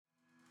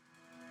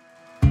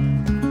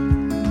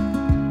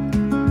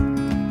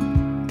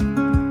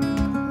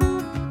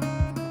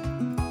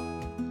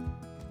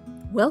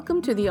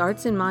Welcome to the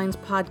Arts and Minds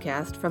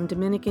podcast from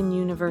Dominican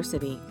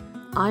University.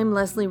 I'm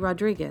Leslie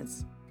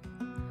Rodriguez.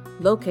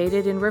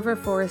 Located in River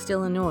Forest,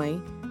 Illinois,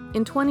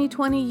 in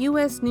 2020,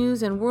 U.S.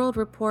 News & World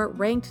Report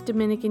ranked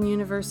Dominican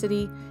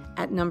University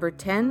at number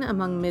 10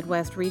 among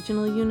Midwest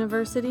regional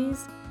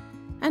universities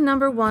and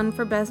number 1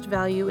 for best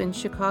value in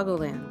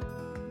Chicagoland.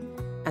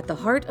 At the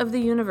heart of the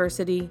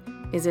university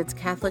is its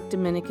Catholic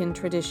Dominican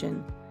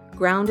tradition,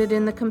 grounded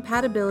in the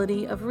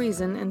compatibility of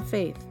reason and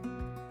faith.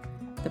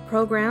 The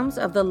programs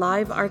of the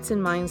Live Arts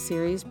and Minds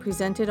series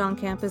presented on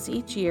campus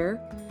each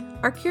year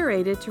are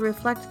curated to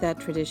reflect that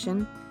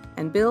tradition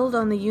and build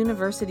on the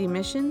university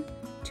mission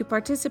to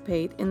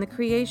participate in the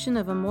creation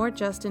of a more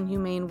just and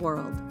humane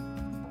world.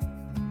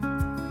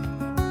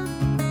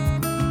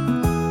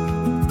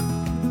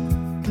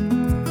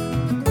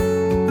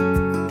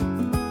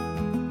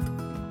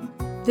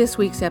 This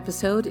week's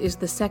episode is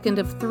the second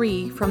of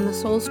 3 from the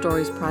Soul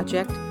Stories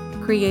project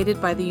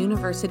created by the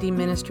University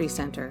Ministry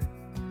Center.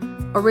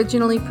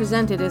 Originally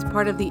presented as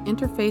part of the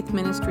interfaith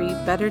ministry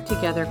Better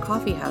Together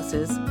Coffee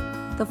Houses,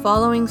 the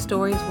following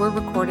stories were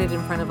recorded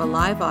in front of a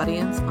live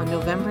audience on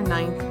November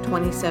 9,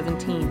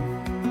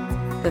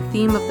 2017. The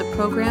theme of the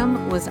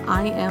program was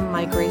I Am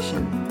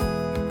Migration.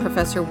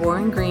 Professor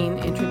Warren Green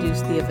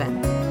introduced the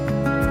event.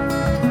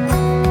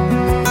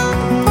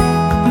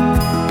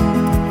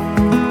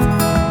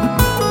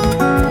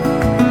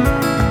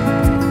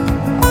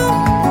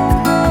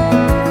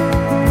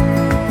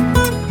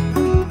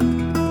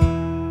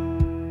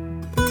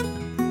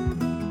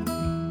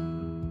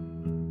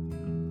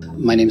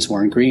 My name is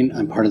Warren Green.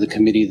 I'm part of the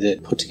committee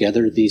that put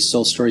together the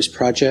Soul Stories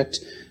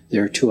project.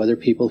 There are 2 other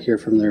people here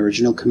from the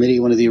original committee.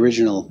 One of the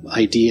original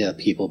idea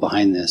people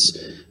behind this,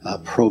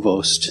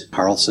 Provost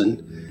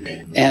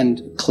Carlson,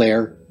 and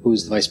Claire,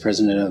 who's the Vice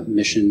President of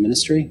Mission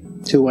Ministry.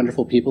 2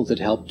 wonderful people that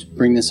helped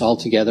bring this all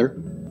together.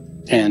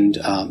 And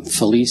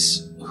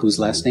Felice, whose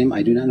last name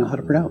I do not know how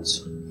to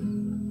pronounce.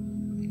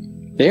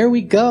 There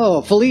we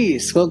go,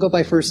 Felice. We'll go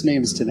by first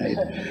names tonight.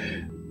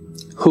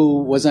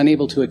 Who was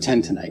unable to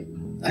attend tonight.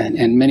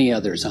 And many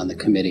others on the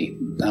committee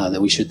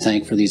that we should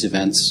thank for these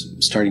events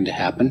starting to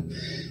happen.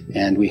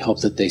 And we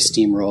hope that they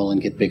steamroll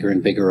and get bigger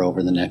and bigger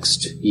over the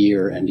next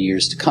year and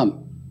years to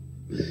come.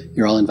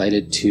 You're all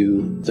invited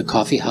to the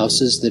coffee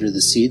houses that are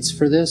the seeds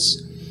for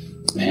this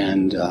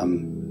and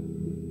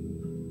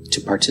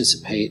to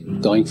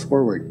participate going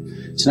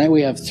forward. Tonight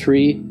we have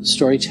 3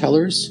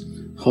 storytellers.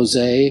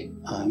 Jose,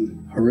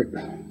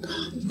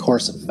 of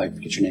course, if I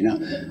forget your name now,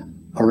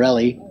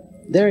 Aurelie,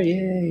 there,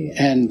 yay,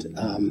 and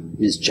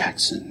Ms.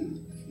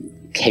 Jackson,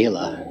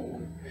 Kayla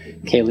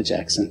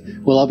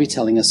Jackson, will all be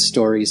telling us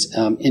stories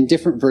in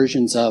different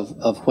versions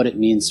of what it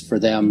means for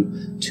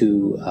them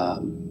to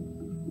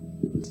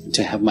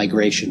have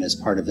migration as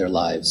part of their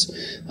lives.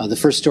 The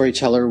first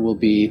storyteller will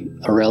be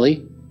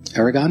Aurelie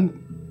Aragon,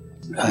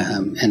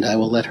 and I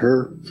will let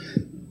her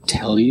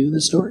tell you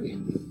the story.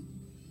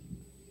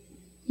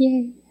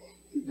 Yay.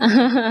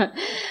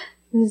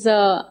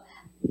 So,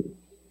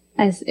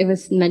 as it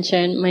was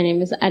mentioned, my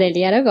name is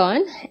Aurelie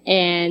Aragon,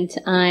 and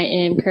I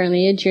am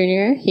currently a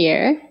junior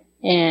here,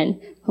 and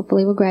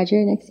hopefully we'll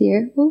graduate next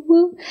year. Woo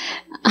woo.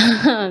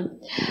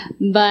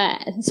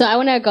 So I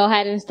want to go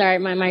ahead and start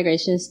my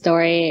migration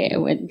story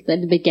with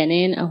the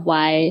beginning of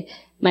why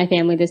my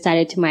family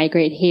decided to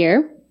migrate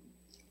here.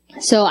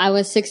 So I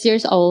was 6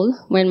 years old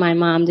when my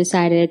mom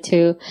decided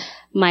to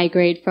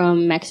migrate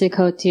from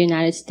Mexico to the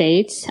United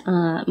States.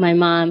 My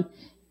mom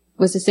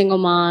was a single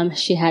mom.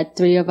 She had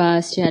 3 of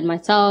us. She had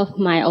myself,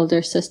 my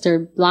older sister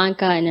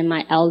Blanca, and then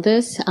my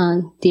eldest,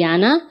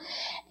 Diana.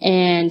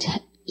 And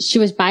she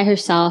was by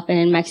herself. And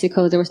in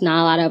Mexico, there was not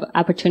a lot of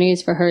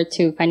opportunities for her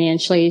to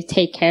financially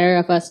take care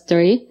of us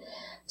 3.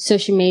 So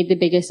she made the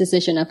biggest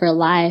decision of her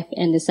life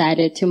and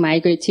decided to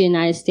migrate to the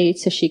United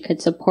States so she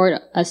could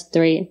support us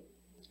 3.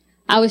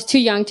 I was too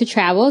young to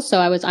travel, so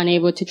I was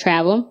unable to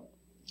travel.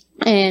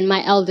 And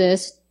my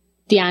eldest,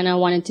 Diana,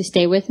 wanted to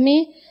stay with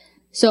me.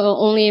 So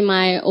only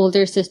my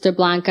older sister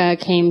Blanca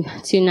came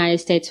to the United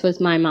States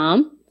with my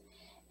mom.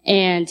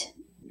 And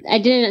I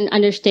didn't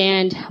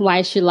understand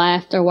why she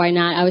left or why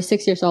not. I was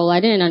 6 years old.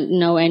 I didn't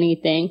know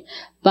anything.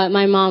 But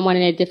my mom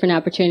wanted a different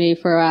opportunity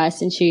for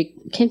us, and she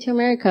came to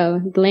America,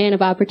 the land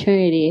of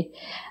opportunity.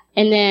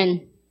 And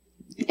then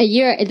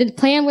the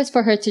plan was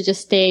for her to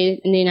just stay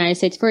in the United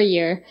States for a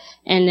year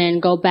and then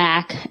go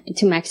back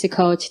to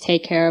Mexico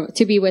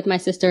to be with my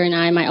sister and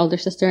I, my older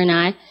sister and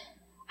I.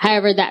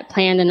 However, that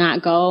plan did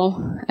not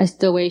go as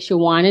the way she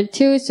wanted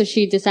to, so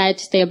she decided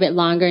to stay a bit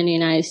longer in the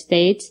United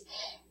States.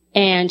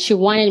 And she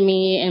wanted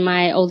me and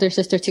my older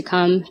sister to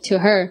come to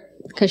her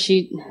because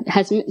she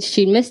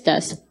missed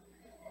us.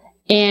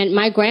 And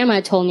my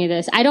grandma told me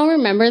this. I don't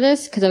remember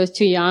this because I was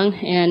too young,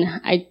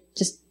 and I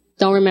just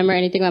don't remember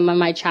anything about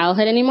my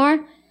childhood anymore.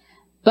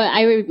 But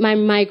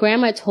my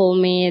grandma told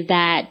me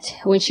that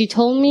when she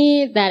told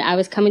me that I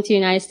was coming to the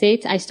United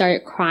States, I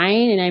started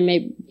crying and I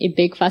made a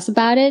big fuss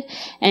about it.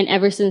 And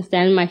ever since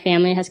then, my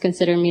family has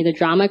considered me the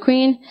drama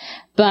queen,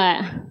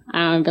 but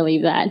I don't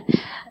believe that.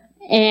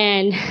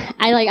 And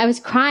I was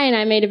crying.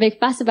 I made a big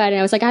fuss about it.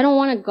 I was like, I don't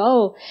want to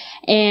go.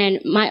 And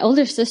my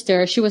older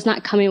sister, she was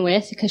not coming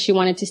with because she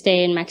wanted to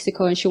stay in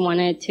Mexico and she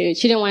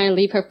didn't want to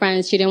leave her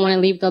friends. She didn't want to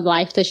leave the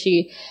life that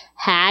she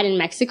had in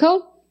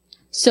Mexico.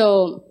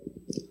 So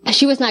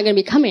she was not going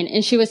to be coming.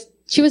 And she was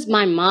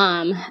my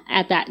mom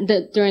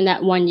during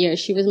that 1 year.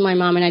 She was my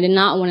mom and I did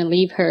not want to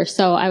leave her.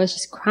 So I was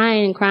just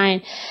crying and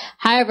crying.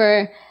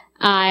 However,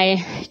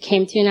 I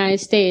came to the United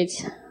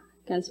States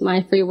against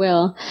my free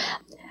will,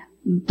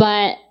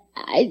 but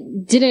I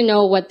didn't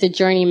know what the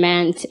journey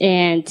meant.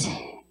 And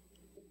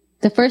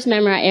the first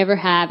memory I ever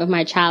have of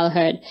my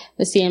childhood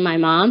was seeing my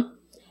mom.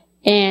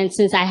 And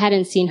since I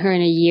hadn't seen her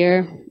in a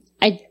year,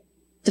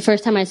 the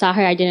first time I saw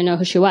her, I didn't know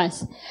who she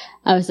was.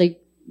 I was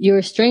like, you're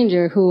a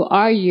stranger. Who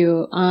are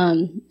you?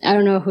 I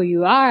don't know who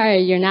you are.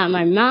 You're not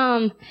my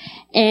mom.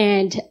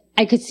 And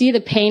I could see the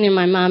pain in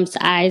my mom's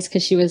eyes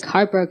because she was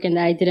heartbroken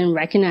that I didn't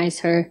recognize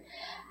her.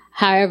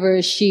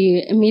 However,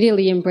 she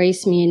immediately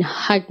embraced me and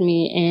hugged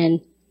me.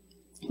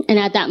 And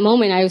at that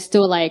moment, I was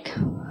still like,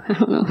 I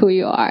don't know who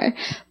you are,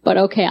 but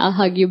okay, I'll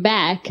hug you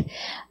back.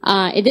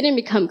 It didn't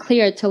become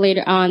clear till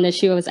later on that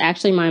she was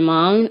actually my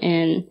mom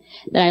and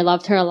that I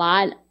loved her a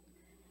lot.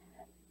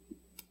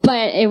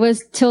 But it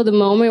was till the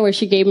moment where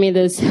she gave me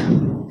this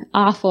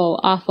awful,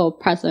 awful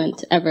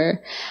present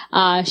ever.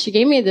 She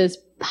gave me this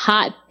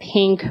hot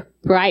pink,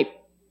 bright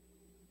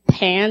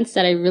pants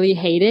that I really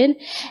hated.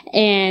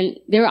 And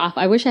they were off.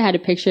 I wish I had a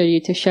picture of you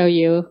to show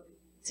you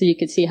so you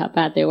could see how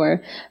bad they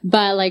were.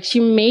 But she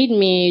made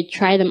me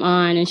try them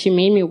on and she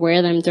made me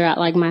wear them throughout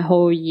my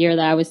whole year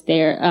that I was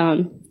there,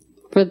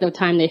 for the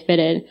time they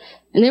fitted.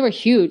 And they were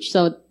huge.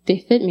 So they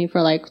fit me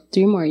for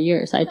 3 more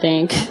years, I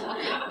think,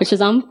 which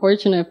is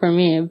unfortunate for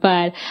me.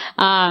 But,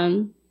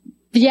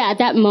 yeah, at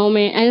that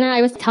moment, and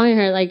I was telling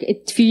her,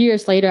 a few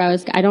years later,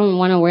 I don't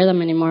want to wear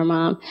them anymore,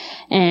 Mom.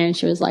 And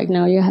she was like,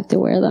 no, you have to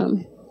wear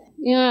them.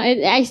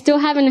 I still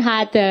haven't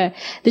had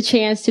the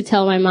chance to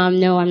tell my mom,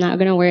 no, I'm not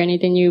going to wear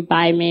anything you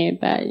buy me,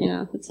 but,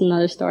 it's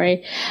another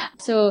story.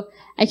 So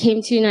I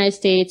came to the United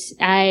States.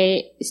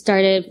 I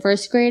started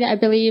first grade, I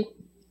believe,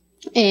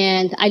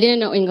 and I didn't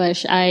know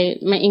English.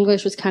 My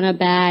English was kind of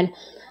bad.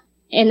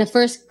 In the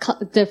first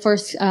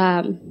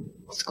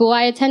school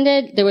I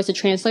attended, there was a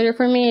translator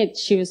for me.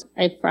 She was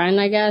a friend,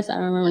 I guess. I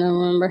don't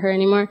remember her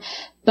anymore.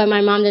 But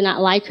my mom did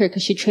not like her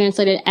because she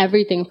translated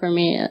everything for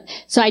me.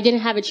 So I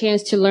didn't have a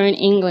chance to learn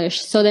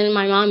English. So then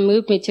my mom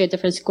moved me to a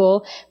different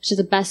school, which is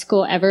the best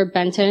school ever,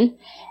 Benton.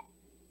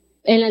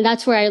 And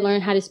that's where I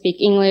learned how to speak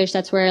English.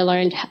 That's where I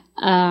learned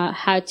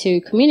how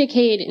to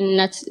communicate. And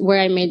that's where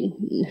I made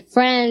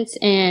friends.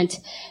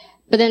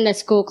 But then the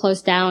school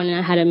closed down and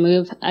I had to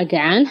move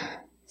again.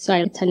 So I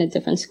attended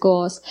different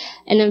schools.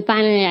 And then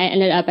finally I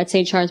ended up at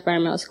St. Charles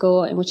Bryan Middle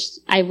School, in which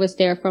I was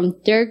there from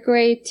 3rd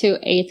grade to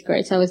 8th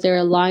grade. So I was there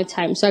a long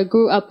time. So I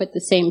grew up with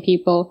the same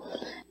people.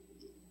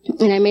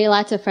 And I made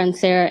lots of friends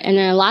there. And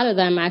then a lot of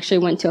them actually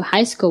went to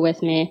high school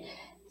with me.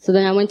 So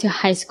then I went to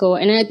high school.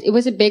 And it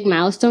was a big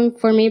milestone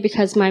for me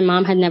because my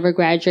mom had never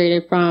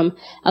graduated from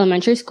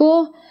elementary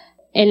school.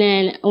 And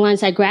then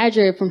once I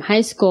graduated from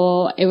high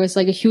school, it was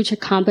a huge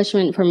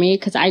accomplishment for me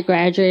because I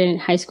graduated in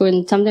high school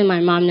and something my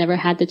mom never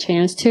had the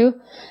chance to.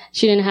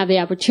 She didn't have the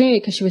opportunity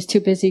because she was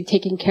too busy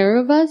taking care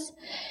of us.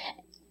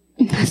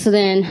 So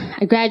then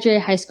I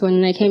graduated high school and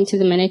then I came to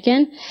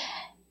Dominican.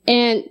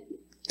 And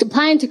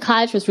applying to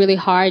college was really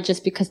hard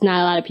just because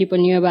not a lot of people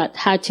knew about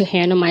how to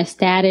handle my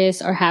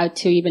status or how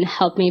to even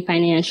help me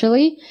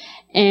financially.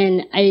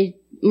 And I'm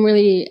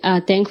really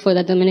thankful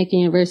that Dominican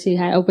University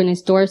had opened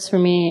its doors for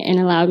me and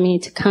allowed me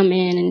to come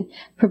in and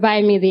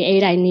provide me the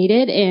aid I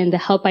needed and the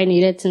help I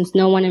needed since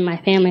no one in my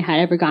family had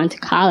ever gone to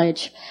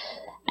college.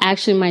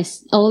 Actually,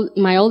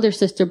 my older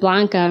sister,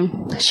 Blanca,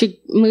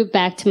 she moved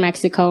back to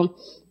Mexico.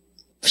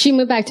 She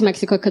moved back to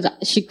Mexico because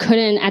she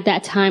couldn't at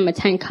that time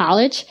attend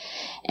college.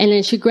 And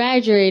then she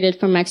graduated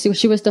from Mexico.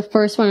 She was the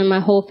first one in my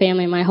whole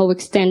family, my whole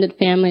extended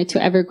family,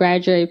 to ever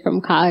graduate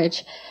from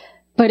college.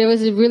 But it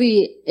was a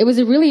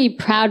really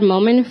proud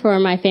moment for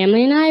my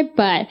family and I.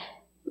 But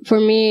for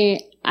me,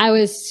 I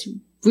was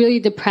really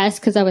depressed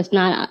because I was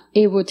not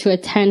able to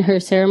attend her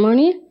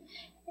ceremony.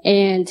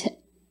 And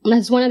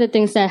that's one of the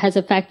things that has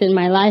affected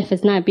my life,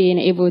 is not being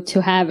able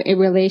to have a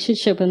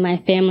relationship with my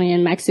family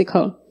in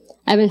Mexico.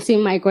 I haven't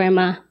seen my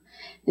grandma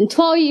in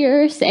 12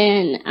 years.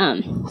 And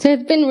so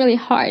it's been really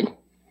hard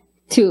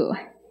to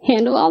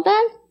handle all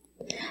that.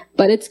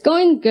 But it's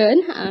going good.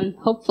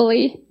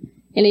 Hopefully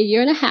in 1.5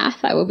 years,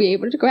 I will be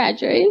able to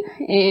graduate,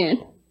 and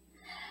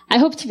I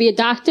hope to be a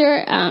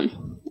doctor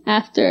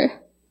after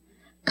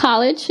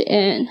college.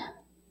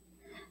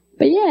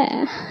 But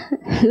yeah,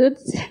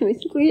 that's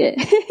basically it.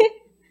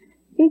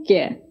 Thank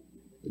you.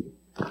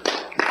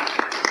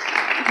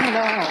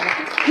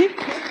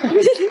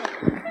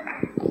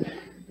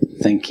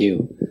 Thank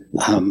you.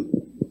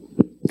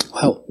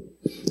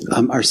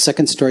 Our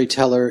second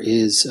storyteller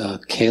is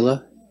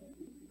Kayla.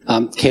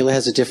 Kayla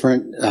has a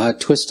different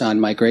twist on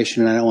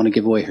migration, and I don't want to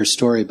give away her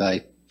story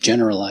by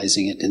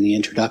generalizing it in the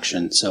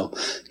introduction. So,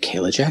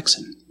 Kayla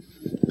Jackson.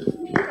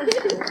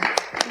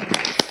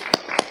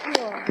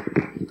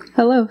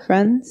 Hello,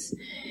 friends.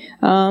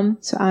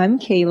 So I'm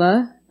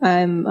Kayla.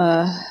 I'm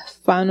a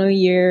final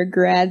year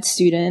grad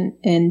student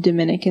in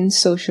Dominican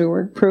social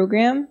work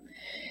program.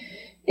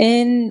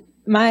 And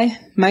my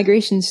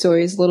migration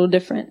story is a little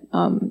different.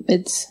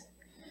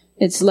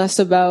 It's less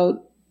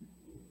about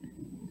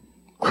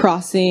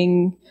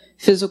crossing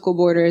physical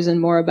borders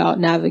and more about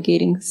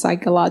navigating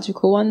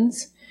psychological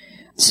ones.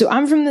 So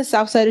I'm from the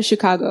south side of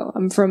Chicago.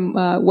 I'm from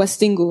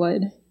West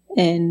Englewood,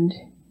 and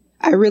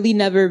I really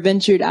never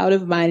ventured out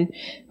of my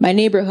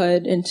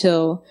neighborhood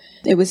until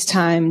it was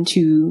time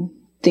to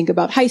think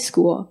about high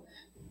school.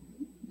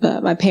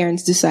 My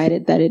parents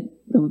decided that it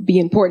would be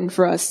important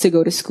for us to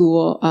go to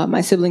school,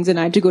 my siblings and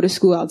I, to go to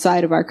school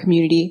outside of our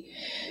community.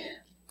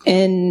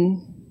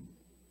 And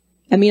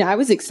I mean, I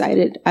was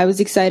excited. I was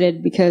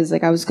excited because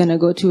I was going to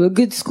go to a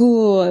good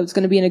school. I was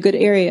going to be in a good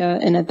area.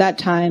 And at that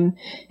time,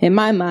 in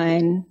my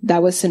mind,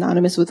 that was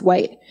synonymous with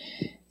white.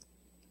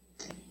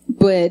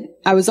 But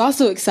I was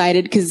also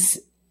excited because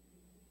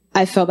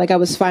I felt like I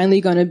was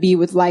finally going to be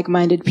with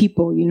like-minded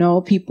people,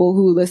 people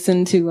who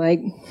listen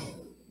to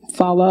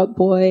Fall Out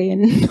Boy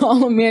and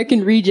All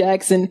American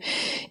Rejects and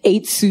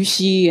ate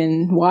sushi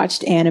and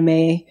watched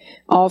anime,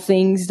 all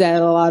things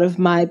that a lot of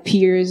my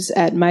peers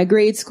at my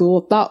grade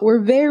school thought were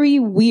very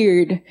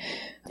weird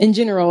in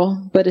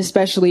general, but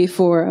especially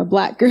for a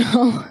Black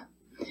girl.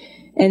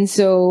 And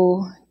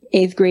so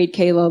 8th grade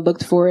Kayla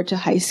looked forward to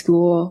high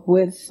school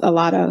with a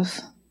lot of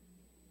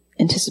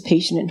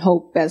anticipation and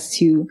hope as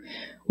to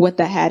what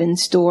that had in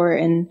store.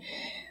 And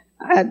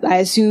I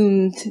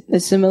assumed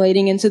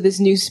assimilating into this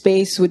new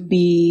space would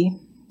be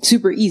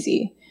super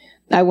easy.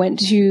 I went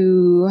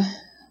to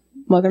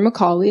Mother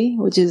Macaulay,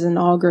 which is an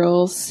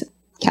all-girls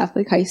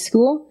Catholic high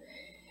school,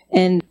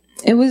 and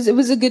it was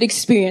a good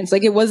experience.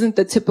 It wasn't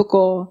the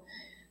typical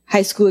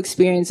high school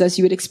experience as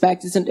you would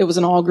expect. It was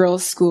an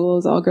all-girls school, it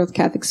was an all-girls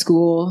Catholic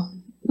school.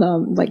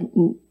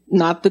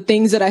 Not the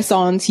things that I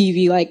saw on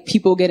TV, like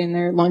people getting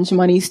their lunch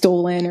money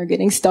stolen or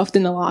getting stuffed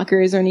in the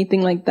lockers or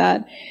anything like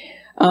that.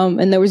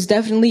 And there was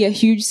definitely a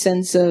huge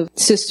sense of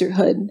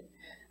sisterhood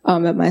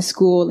at my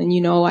school.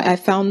 And, I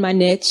found my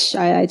niche.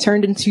 I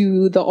turned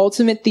into the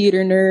ultimate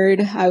theater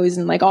nerd. I was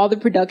in all the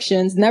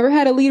productions, never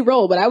had a lead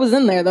role, but I was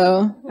in there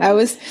though. I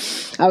was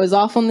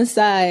off on the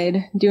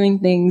side doing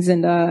things,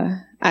 and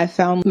I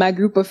found my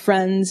group of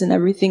friends and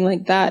everything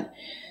like that.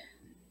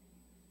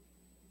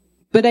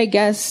 But I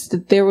guess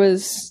that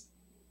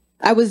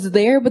I was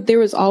there, but there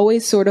was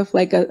always sort of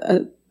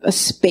a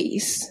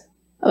space,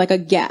 a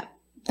gap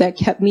that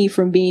kept me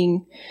from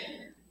being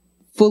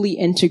fully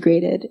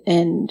integrated.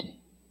 And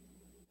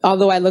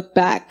although I look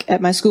back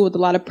at my school with a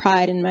lot of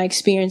pride and my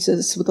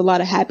experiences with a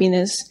lot of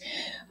happiness,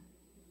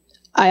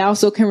 I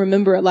also can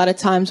remember a lot of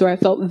times where I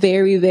felt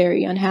very,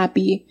 very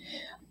unhappy.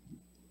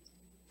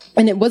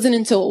 And it wasn't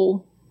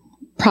until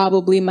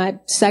probably my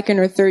 2nd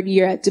or 3rd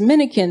year at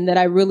Dominican that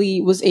I really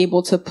was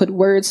able to put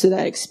words to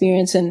that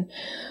experience and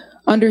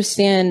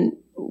understand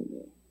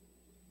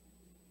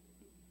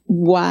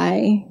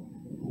why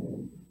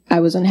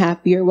I was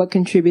unhappy or what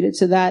contributed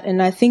to that. And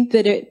I think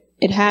that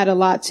it had a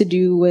lot to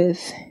do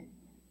with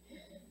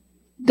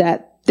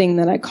that thing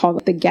that I call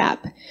the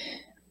gap.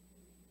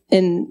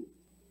 And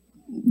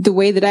the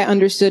way that I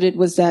understood it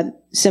was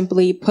that,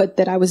 simply put,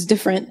 that I was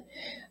different,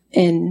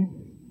 and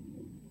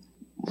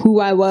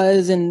who I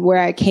was and where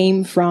I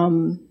came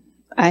from,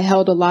 I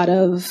held a lot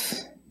of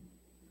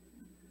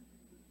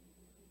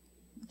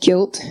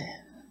guilt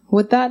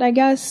with that, I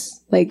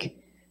guess.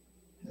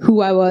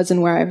 Who I was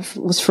and where I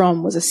was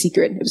from was a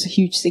secret. It was a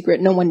huge secret.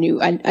 No one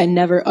knew. I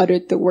never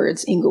uttered the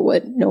words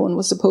Englewood. No one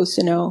was supposed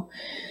to know.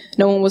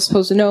 No one was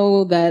supposed to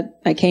know that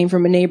I came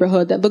from a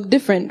neighborhood that looked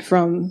different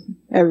from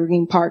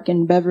Evergreen Park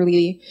and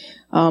Beverly.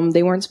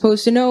 They weren't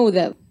supposed to know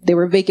that there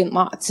were vacant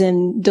lots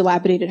and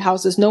dilapidated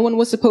houses. No one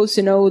was supposed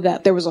to know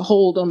that there was a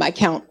hold on my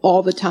account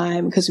all the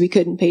time because we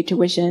couldn't pay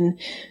tuition.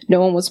 No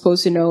one was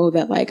supposed to know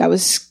that I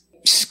was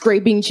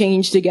scraping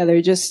change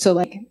together just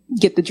to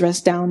get the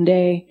dress down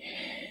day.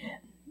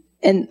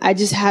 And I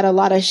just had a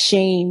lot of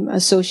shame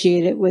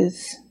associated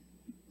with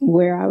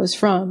where I was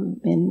from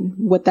and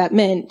what that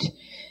meant.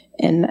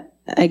 And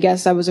I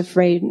guess I was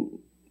afraid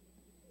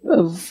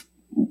of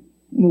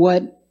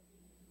what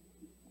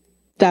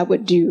that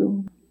would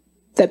do,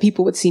 that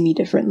people would see me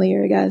differently,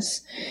 I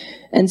guess.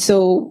 And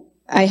so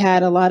I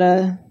had a lot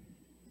of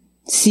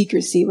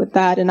secrecy with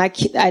that. And I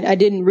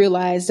didn't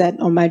realize that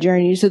on my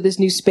journey to this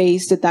new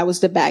space that was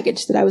the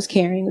baggage that I was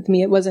carrying with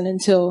me. It wasn't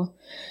until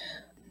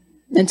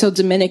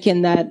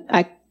Dominican that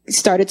I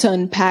started to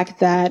unpack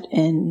that,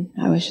 and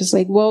I was just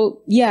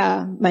well,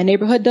 yeah, my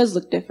neighborhood does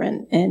look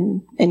different.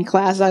 And in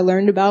class, I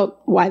learned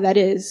about why that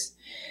is.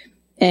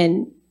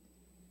 And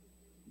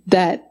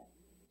that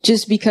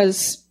just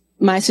because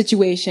my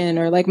situation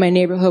or my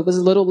neighborhood was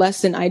a little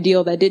less than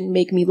ideal, that didn't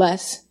make me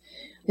less.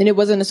 And it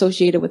wasn't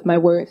associated with my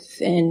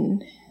worth,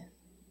 and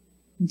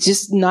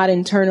just not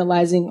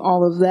internalizing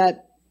all of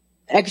that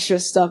extra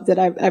stuff that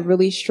I've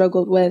really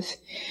struggled with.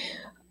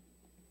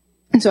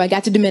 And so I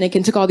got to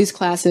Dominican, took all these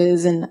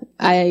classes, and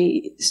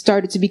I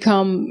started to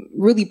become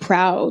really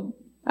proud.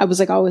 I was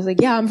like, always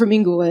like, yeah, I'm from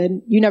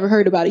Inglewood. You never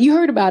heard about it. You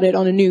heard about it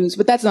on the news,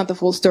 but that's not the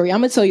full story.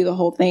 I'm going to tell you the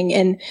whole thing.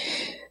 And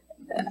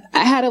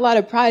I had a lot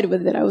of pride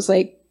with it. I was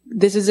like,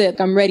 this is it.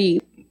 I'm ready.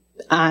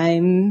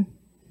 I'm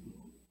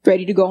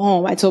ready to go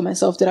home. I told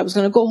myself that I was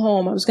going to go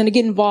home. I was going to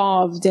get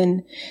involved,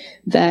 and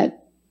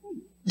that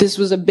this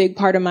was a big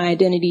part of my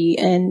identity.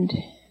 And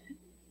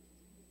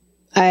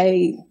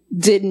I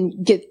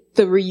didn't get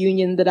the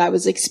reunion that I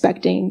was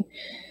expecting.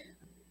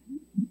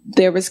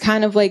 There was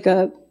kind of like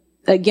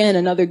again,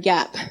 another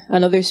gap,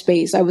 another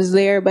space. I was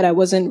there, but I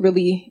wasn't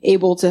really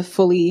able to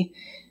fully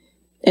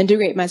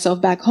integrate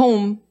myself back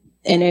home.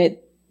 And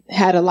it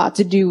had a lot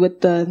to do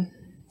with the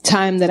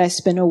time that I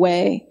spent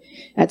away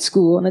at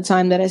school and the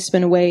time that I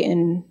spent away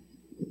in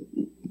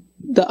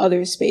the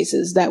other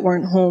spaces that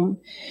weren't home.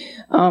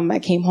 I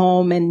came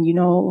home and,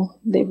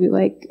 they'd be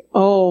like,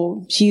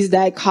 oh, she's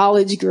that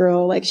college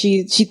girl. Like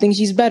she thinks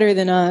she's better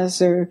than us,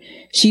 or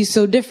she's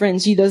so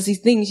different. She does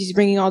these things. She's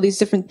bringing all these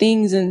different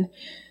things. And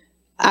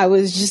I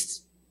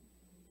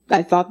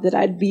thought that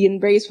I'd be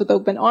embraced with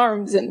open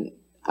arms, and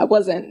I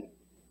wasn't.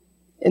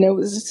 And it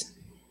was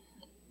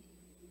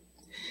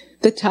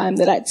the time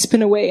that I'd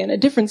spent away in a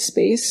different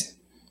space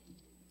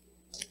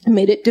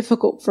made it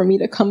difficult for me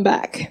to come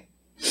back.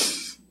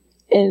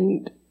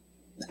 And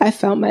I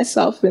found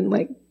myself in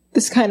like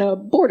this kind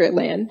of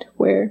borderland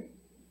where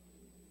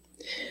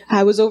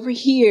I was over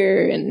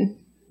here and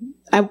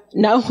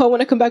now I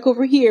want to come back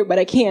over here, but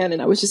I can't.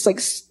 And I was just like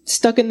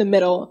stuck in the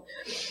middle.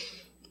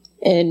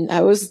 And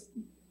I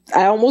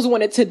almost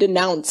wanted to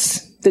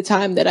denounce the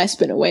time that I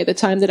spent away, the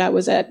time that I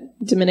was at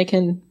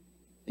Dominican,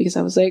 because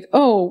I was like,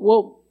 oh,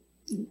 well,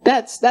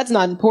 that's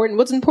not important.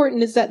 What's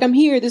important is that I'm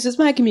here. This is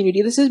my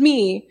community. This is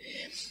me.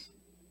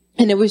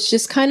 And it was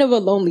just kind of a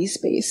lonely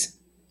space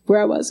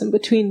where I was in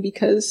between,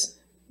 because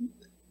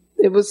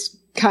it was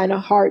kind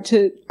of hard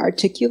to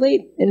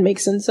articulate and make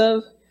sense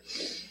of.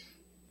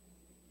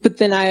 But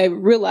then I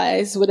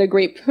realized what a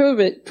great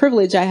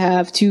privilege I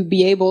have to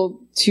be able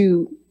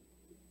to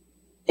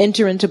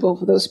enter into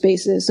both of those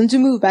spaces and to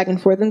move back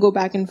and forth and go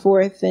back and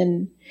forth.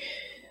 And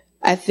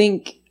I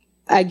think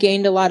I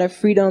gained a lot of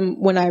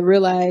freedom when I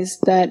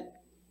realized that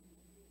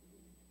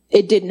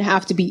it didn't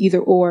have to be either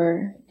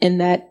or, and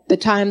that the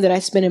time that I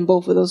spent in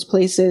both of those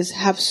places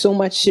have so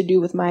much to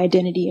do with my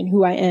identity and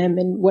who I am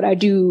and what I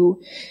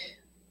do.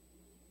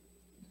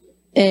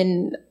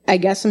 And I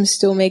guess I'm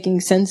still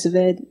making sense of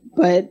it,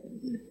 but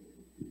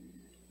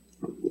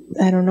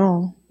I don't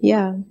know.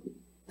 Yeah,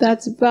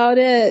 that's about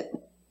it.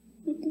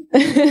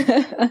 Thanks,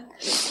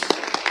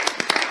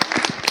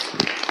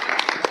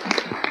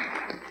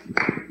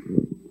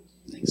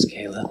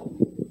 Kayla.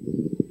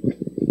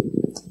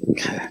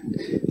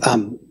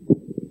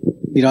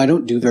 I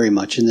don't do very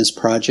much in this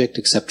project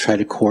except try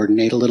to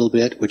coordinate a little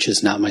bit, which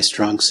is not my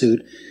strong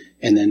suit,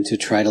 and then to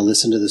try to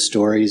listen to the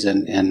stories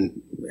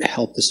and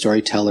help the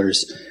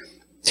storytellers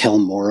tell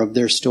more of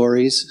their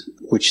stories,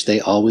 which they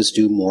always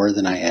do more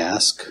than I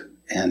ask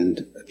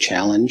and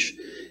challenge.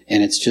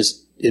 And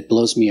it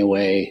blows me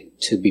away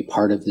to be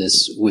part of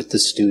this with the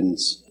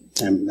students.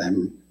 I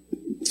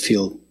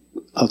feel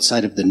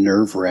outside of the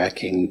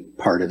nerve-wracking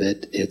part of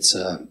it, it's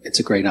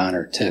a great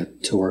honor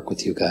to work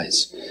with you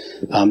guys.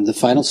 The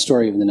final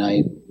story of the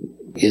night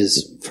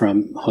is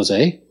from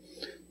Jose,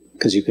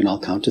 because you can all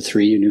count to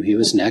 3. You knew he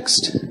was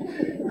next,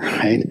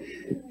 right?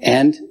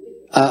 And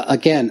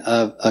again,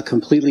 a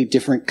completely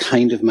different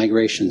kind of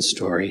migration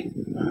story.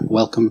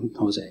 Welcome,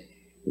 Jose.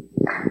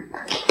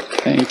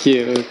 Thank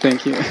you.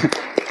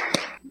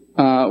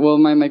 Well,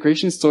 my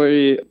migration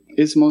story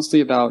is mostly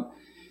about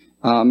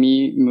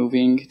me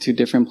moving to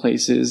different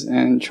places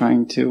and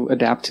trying to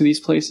adapt to these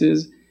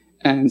places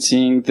and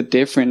seeing the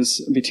difference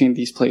between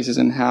these places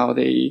and how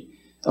they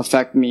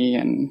affect me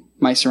and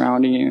my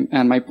surrounding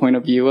and my point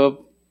of view of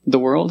the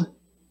world,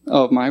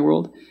 of my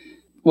world.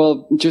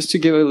 Well, just to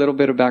give a little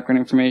bit of background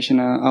information,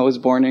 I was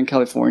born in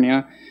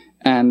California,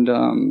 and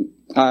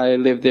I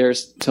lived there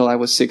till I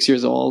was 6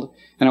 years old.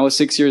 And I was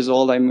 6 years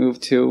old, I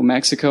moved to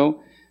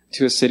Mexico,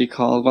 to a city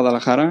called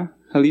Guadalajara,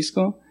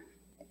 Jalisco.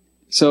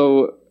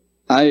 So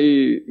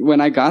when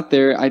I got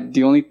there,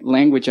 the only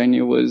language I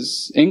knew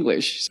was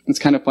English. It's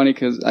kind of funny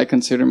because I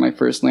consider my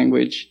first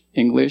language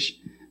English,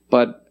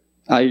 but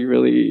I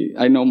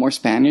know more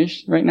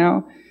Spanish right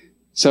now.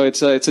 So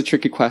it's a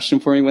tricky question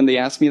for me when they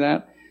ask me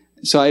that.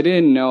 So I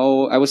didn't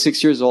know, I was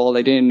 6 years old.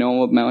 I didn't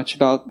know much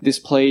about this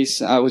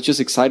place. I was just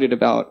excited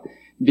about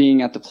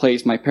being at the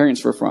place my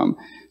parents were from.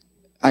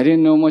 I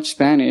didn't know much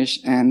Spanish,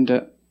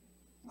 and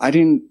I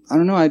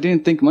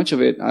didn't think much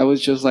of it. I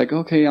was just like,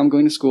 okay, I'm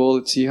going to school.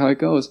 Let's see how it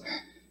goes.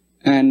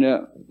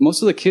 And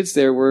most of the kids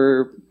there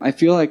I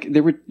feel like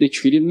they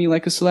treated me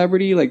like a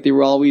celebrity. Like they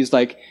were always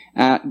like,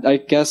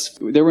 I guess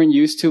they weren't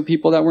used to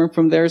people that weren't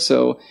from there.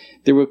 So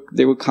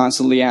they would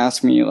constantly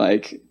ask me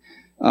like,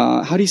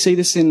 how do you say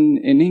this in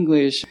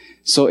English?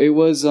 So it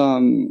was,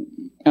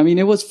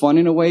 it was fun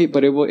in a way,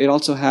 but it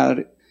also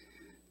had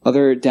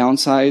other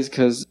downsides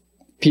because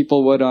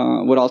people would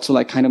also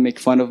like kind of make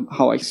fun of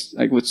how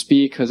I would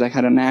speak because I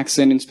had an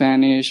accent in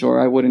Spanish, or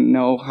I wouldn't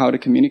know how to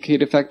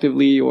communicate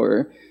effectively,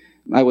 or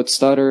I would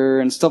stutter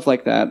and stuff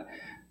like that.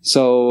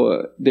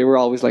 So they were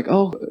always like,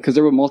 oh, because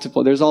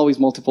there's always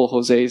multiple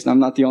Jose's, and I'm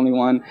not the only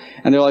one.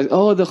 And they're like,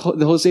 oh, the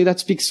Jose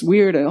that speaks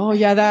weird. And, oh,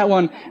 yeah, that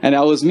one. And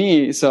that was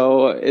me.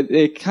 So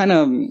it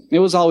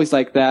was always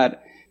like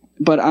that.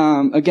 But,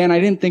 again, I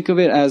didn't think of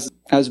it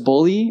as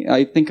bully.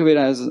 I think of it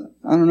as,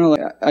 I don't know,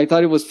 like, I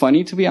thought it was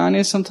funny, to be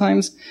honest,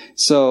 sometimes.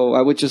 So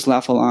I would just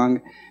laugh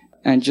along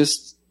and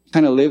just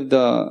kind of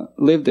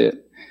lived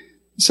it.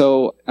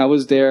 So I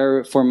was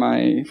there for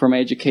my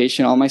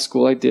education, all my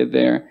school I did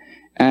there.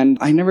 And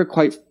I never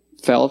quite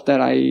felt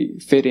that I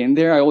fit in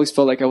there. I always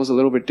felt like I was a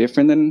little bit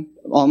different than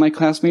all my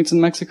classmates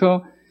in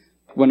Mexico.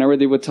 Whenever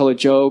they would tell a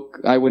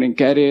joke, I wouldn't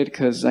get it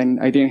because I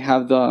didn't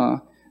have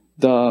the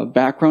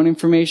background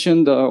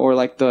information, or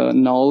like the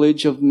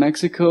knowledge of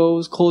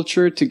Mexico's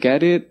culture to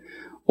get it.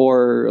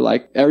 Or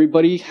like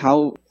everybody,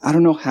 I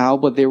don't know how,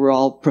 but they were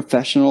all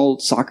professional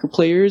soccer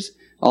players,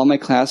 all my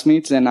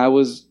classmates, and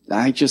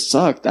I just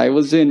sucked. I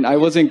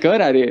wasn't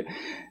good at it.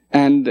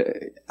 And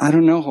I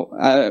don't know.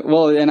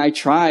 And I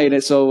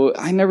tried. So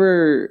I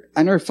never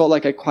felt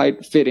like I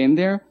quite fit in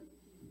there.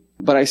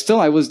 But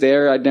I was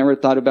there. I never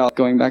thought about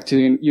going back to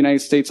the United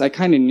States. I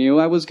kind of knew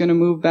I was going to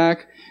move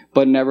back,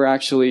 but never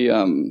actually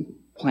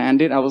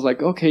planned it. I was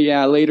like, okay,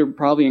 yeah, later,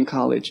 probably in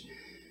college.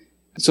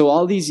 So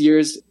all these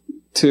years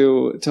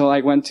till I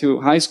went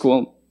to high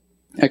school,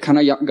 I kind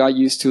of got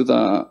used to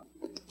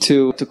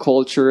the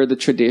culture, the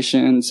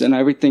traditions, and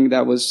everything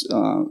that was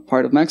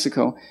part of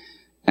Mexico.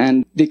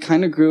 And they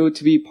kind of grew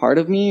to be part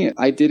of me.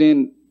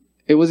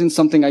 It wasn't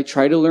something I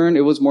tried to learn.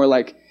 It was more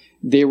like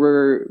they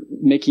were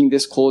making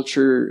this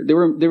culture. They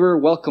were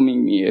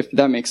welcoming me, if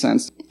that makes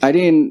sense. I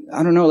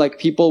don't know, like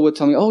people would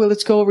tell me, oh,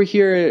 let's go over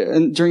here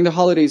and during the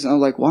holidays. And I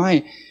was like,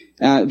 why?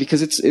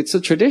 Because it's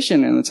a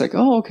tradition. And it's like,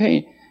 oh,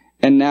 okay.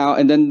 And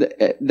then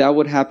that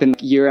would happen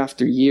year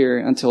after year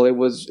until it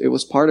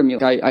was part of me.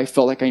 Like I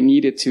felt like I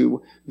needed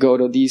to go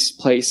to these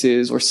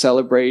places or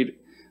celebrate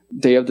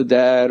Day of the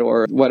Dead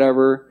or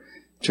whatever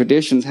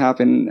traditions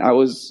happen. I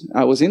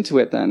was into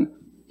it then.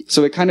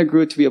 So it kind of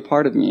grew to be a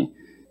part of me.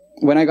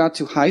 When I got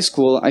to high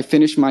school, I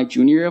finished my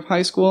junior year of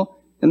high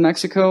school in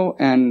Mexico,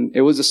 and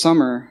it was the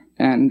summer,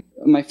 and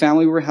my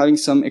family were having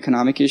some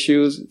economic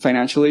issues,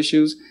 financial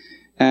issues.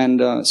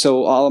 And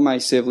so all of my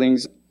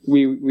siblings,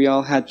 we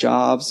all had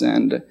jobs,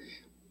 and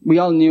we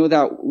all knew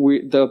that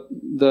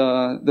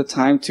the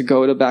time to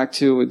go back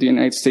to the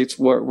United States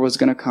was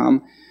going to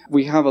come.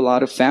 We have a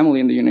lot of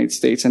family in the United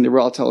States, and they were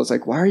all telling us,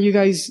 like, why are you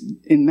guys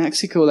in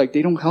Mexico? Like,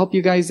 they don't help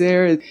you guys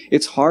there.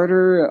 It's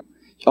harder.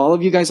 All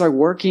of you guys are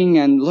working,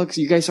 and look,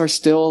 you guys are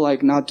still,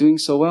 like, not doing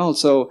so well.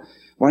 So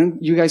why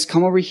don't you guys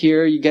come over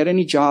here? You get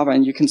any job,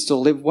 and you can still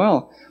live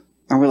well.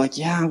 And we're like,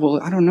 yeah, well,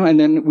 I don't know. And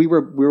then we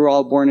were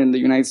all born in the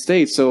United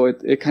States, so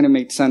it kind of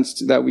made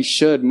sense that we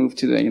should move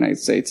to the United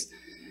States.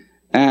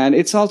 And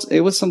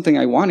it was something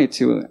I wanted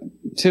to,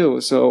 too.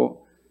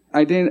 So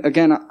I didn't,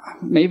 again,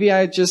 maybe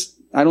I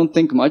don't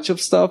think much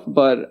of stuff,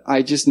 but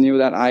I just knew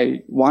that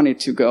I wanted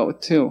to go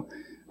too.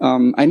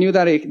 I knew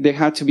that there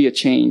had to be a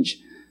change.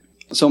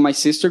 So my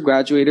sister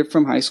graduated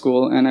from high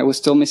school, and I was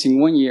still missing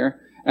 1 year,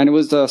 and it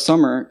was the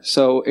summer.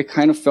 So it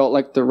kind of felt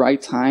like the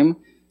right time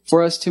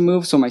for us to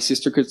move. So my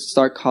sister could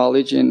start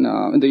college in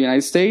the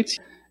United States,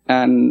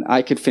 and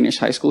I could finish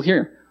high school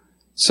here.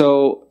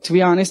 So to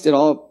be honest, it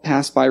all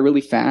passed by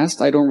really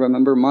fast. I don't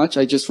remember much.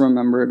 I just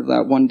remembered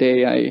that one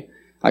day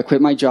I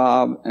quit my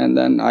job, and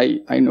then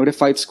I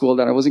notified school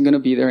that I wasn't going to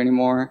be there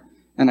anymore.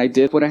 And I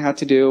did what I had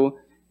to do.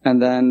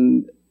 And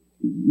then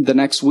the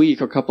next week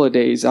or couple of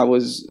days, I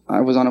was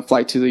on a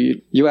flight to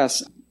the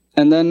US.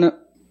 And then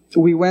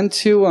we wanted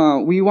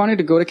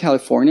to go to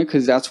California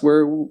because that's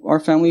where our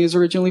family is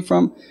originally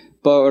from.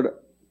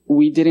 But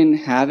we didn't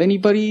have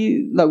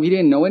anybody, we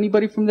didn't know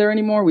anybody from there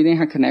anymore. We didn't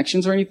have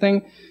connections or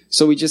anything.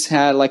 So we just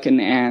had like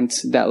an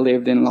aunt that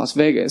lived in Las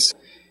Vegas.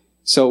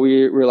 So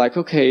we were like,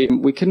 okay,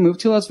 we can move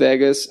to Las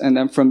Vegas, and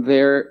then from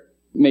there,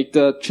 make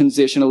the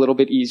transition a little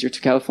bit easier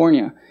to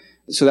California.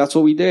 So that's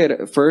what we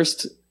did.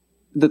 First,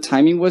 the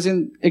timing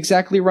wasn't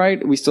exactly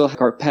right. We still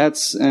had our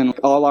pets and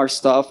all our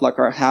stuff, like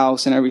our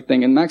house and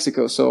everything in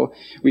Mexico. So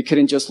we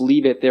couldn't just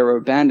leave it there or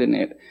abandon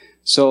it.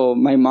 So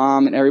my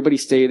mom and everybody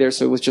stayed there.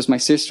 So it was just my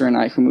sister and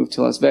I who moved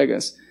to Las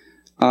Vegas.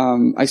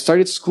 I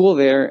started school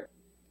there,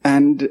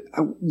 and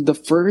the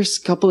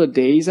first couple of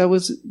days I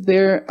was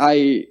there,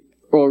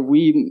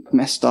 we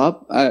messed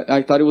up.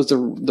 I thought it was the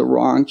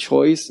wrong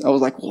choice. I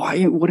was like,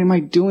 what am I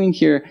doing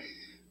here?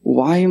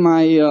 Why am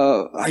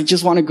I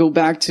just want to go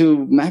back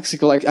to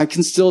Mexico. Like, I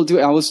can still do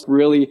it. I was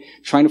really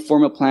trying to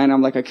form a plan.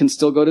 I'm like, I can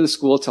still go to the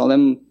school, tell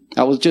them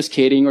I was just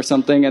kidding or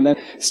something, and then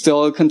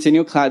still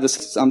continue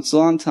class. I'm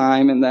still on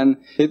time. And then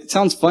it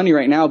sounds funny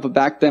right now, but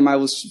back then I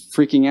was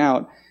freaking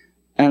out.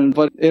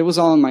 But it was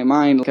all in my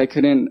mind. Like, I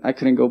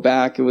couldn't go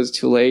back. It was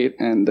too late.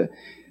 And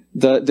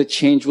the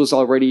change was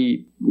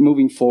already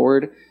moving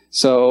forward.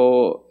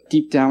 So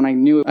deep down, I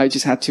knew I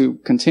just had to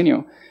continue.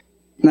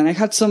 And then I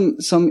had some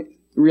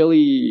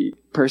really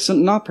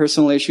not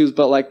personal issues,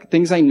 but like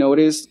things I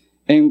noticed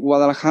in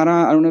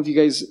Guadalajara. I don't know if you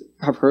guys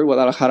have heard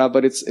Guadalajara,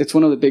 but it's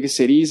one of the biggest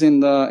cities in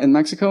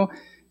Mexico.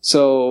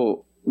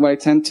 So what I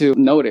tend to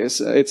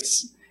notice,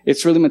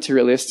 it's really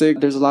materialistic.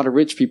 There's a lot of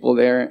rich people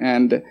there,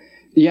 and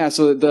yeah,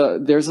 so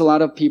there's a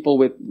lot of people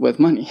with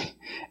money.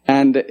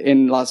 And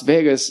in Las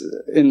Vegas,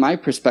 in my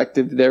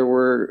perspective, there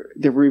were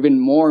even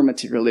more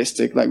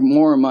materialistic, like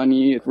more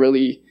money,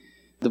 really.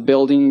 The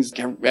buildings,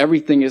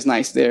 everything is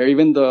nice there.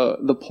 Even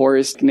the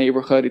poorest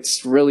neighborhood,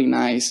 it's really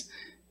nice.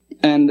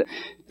 And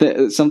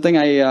something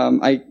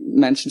I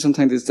mentioned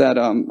sometimes is that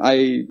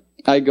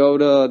I go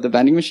to the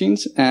vending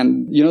machines,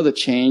 and the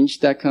change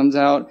that comes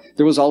out,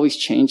 there was always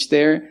change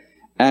there.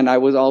 And I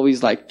was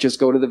always like, just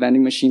go to the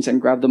vending machines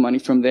and grab the money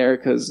from there.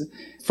 Cause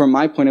from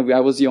my point of view, I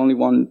was the only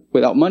one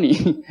without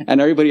money.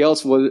 And everybody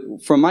else was,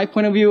 from my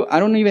point of view, I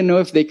don't even know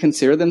if they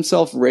consider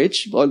themselves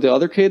rich, or the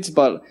other kids,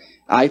 but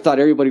I thought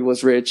everybody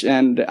was rich,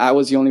 and I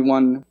was the only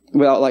one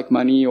without like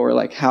money or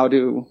like how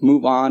to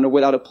move on, or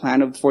without a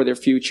plan for their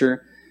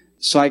future.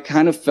 So I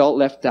kind of felt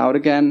left out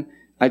again.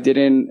 I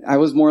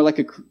was more like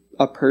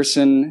a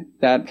person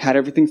that had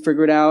everything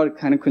figured out,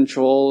 kind of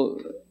control.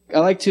 I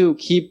like to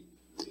keep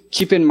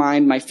in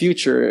mind my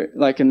future.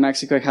 Like in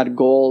Mexico, I had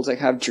goals, I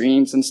have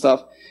dreams and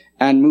stuff.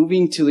 And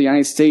moving to the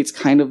United States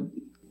kind of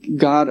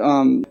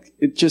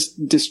it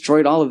just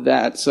destroyed all of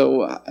that.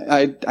 So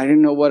I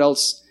didn't know what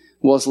else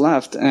was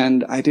left,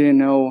 and I didn't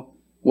know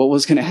what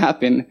was going to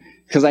happen,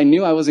 because I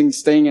knew I wasn't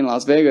staying in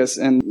Las Vegas.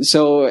 And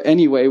so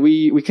anyway,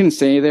 we couldn't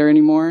stay there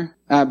anymore.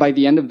 By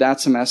the end of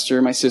that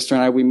semester, my sister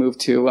and I, we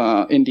moved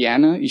to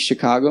Indiana, East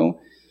Chicago.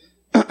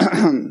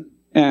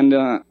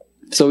 And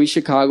so East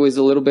Chicago is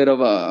a little bit of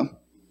a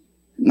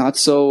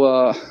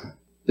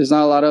there's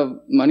not a lot of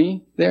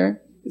money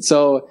there.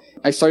 So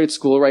I started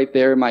school right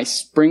there my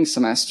spring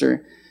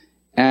semester,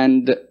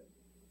 and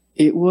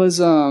it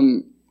was a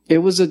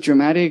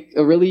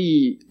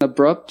really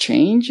abrupt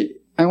change,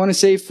 I want to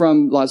say,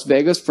 from Las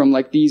Vegas, from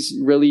like these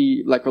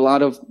really, like a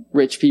lot of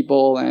rich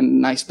people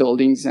and nice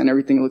buildings and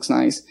everything looks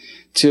nice,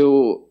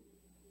 to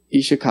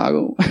East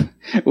Chicago,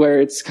 where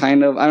it's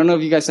kind of, I don't know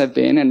if you guys have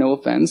been, and no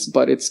offense,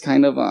 but it's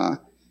kind of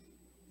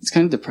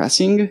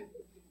depressing.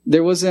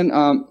 There wasn't,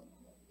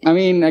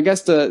 I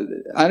guess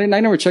I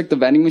never checked the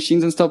vending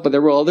machines and stuff, but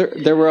there were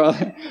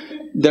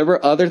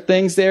other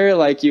things there.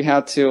 Like you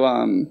had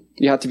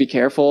to be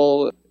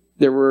careful.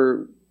 There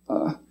were,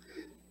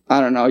 I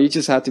don't know, you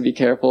just had to be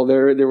careful.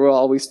 There were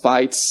always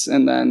fights.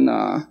 And then,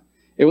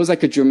 it was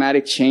like a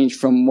dramatic change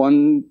from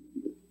one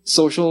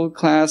social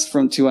class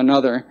to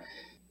another.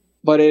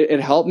 But it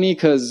helped me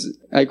because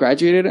I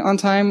graduated on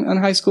time in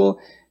high school,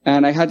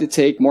 and I had to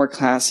take more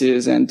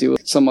classes and do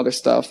some other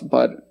stuff.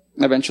 But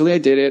eventually I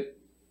did it.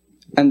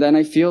 And then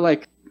I feel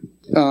like,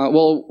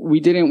 we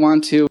didn't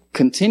want to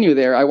continue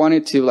there. I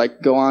wanted to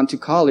like go on to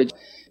college,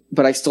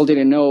 but I still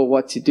didn't know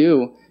what to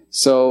do.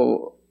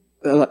 So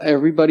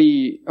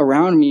everybody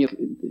around me,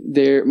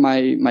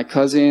 my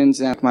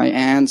cousins and my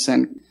aunts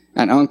and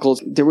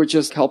uncles, they were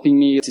just helping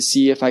me to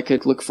see if I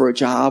could look for a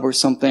job or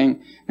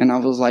something. And I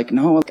was like,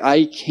 no,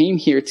 I came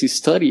here to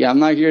study. I'm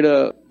not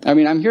here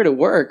I'm here to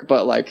work,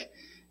 but like,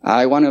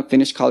 I want to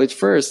finish college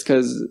first,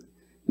 because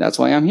that's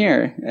why I'm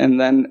here. And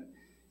then,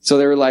 so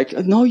they were like,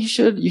 no, you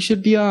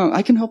should be,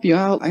 I can help you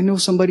out. I know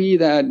somebody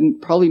that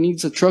probably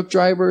needs a truck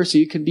driver, so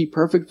you could be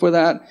perfect for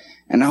that.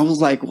 And I was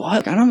like,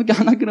 what? I'm not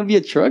going to be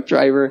a truck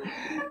driver.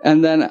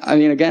 And then,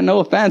 again, no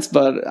offense,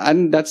 but I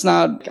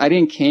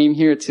didn't came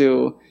here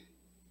to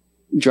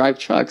drive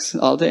trucks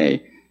all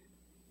day.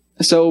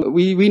 So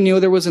we knew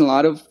there wasn't a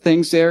lot of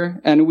things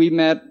there, and we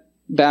met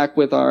back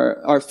with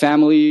our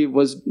family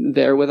was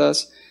there with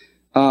us.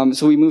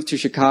 So we moved to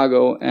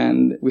Chicago,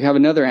 and we have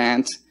another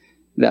aunt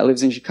that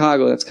lives in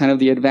Chicago. That's kind of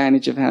the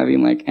advantage of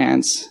having like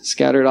aunts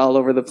scattered all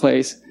over the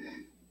place.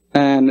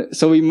 And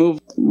so we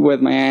moved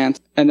with my aunt,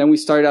 and then we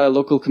started at a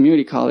local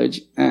community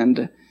college.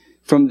 And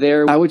from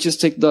there, I would just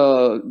take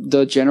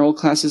the general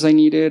classes I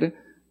needed,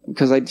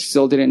 because I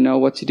still didn't know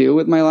what to do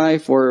with my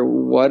life or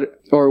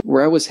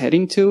where I was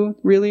heading to,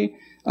 really.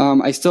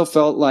 I still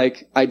felt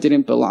like I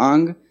didn't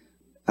belong.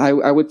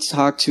 I would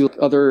talk to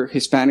other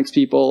Hispanics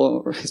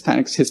people, or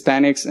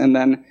Hispanics,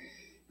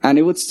 and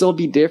it would still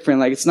be different.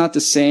 Like, it's not the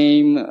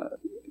same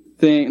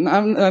thing.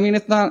 I'm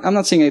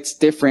not saying it's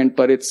different,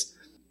 but it's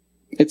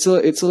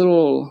a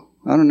little,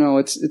 I don't know,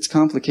 it's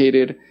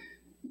complicated,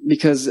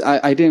 because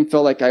I didn't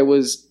feel like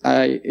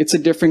it's a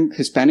different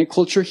Hispanic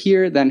culture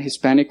here than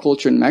Hispanic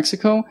culture in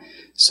Mexico.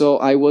 So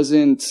I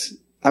wasn't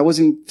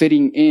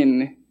fitting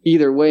in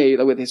either way,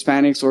 like with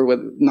Hispanics or with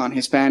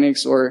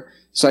non-Hispanics,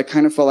 so I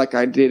kind of felt like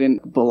I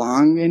didn't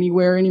belong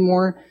anywhere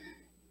anymore.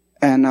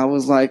 And I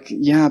was like,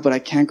 yeah, but I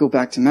can't go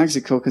back to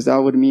Mexico, because that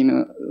would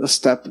mean a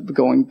step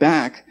going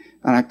back.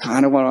 And I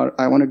kind of want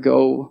to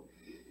go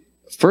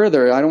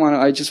further.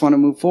 I just want to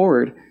move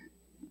forward.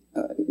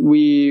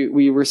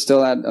 We were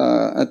still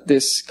at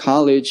this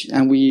college,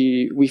 and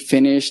we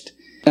finished.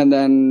 And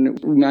then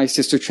my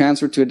sister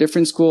transferred to a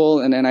different school,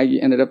 and then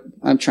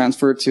I'm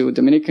transferred to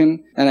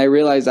Dominican, and I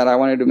realized that I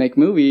wanted to make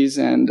movies.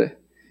 And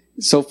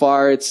so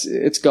far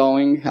it's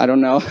going. I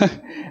don't know.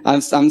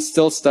 I'm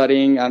still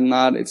studying. I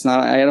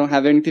don't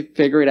have anything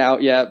figured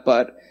out yet,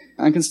 but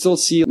I can still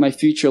see my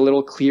future a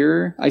little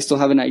clearer. I still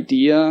have an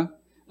idea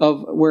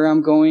of where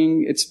I'm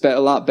going. It's a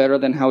lot better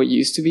than how it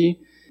used to be.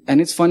 And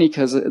it's funny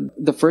because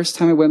the first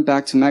time I went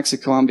back to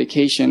Mexico on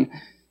vacation,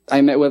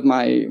 I met with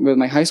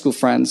my high school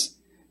friends.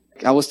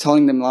 I was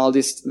telling them all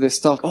this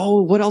stuff.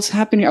 Oh, what else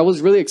happened here? I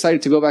was really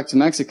excited to go back to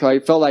Mexico. I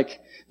felt like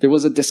there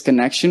was a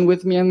disconnection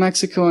with me in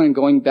Mexico, and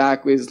going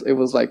back it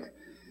was like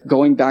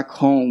going back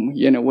home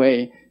in a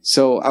way.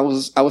 So I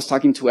was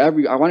talking to I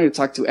wanted to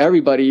talk to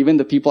everybody, even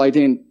the people I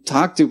didn't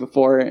talk to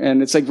before.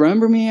 And it's like,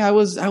 remember me? I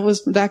was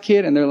that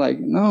kid. And they're like,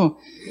 no.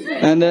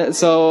 And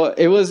so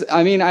it was,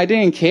 I mean, I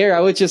didn't care. I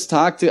was just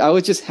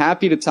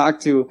happy to talk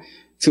to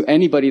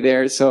anybody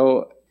there.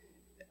 So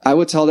I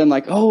would tell them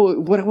like, oh,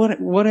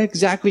 what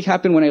exactly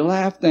happened when I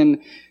left,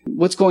 and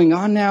what's going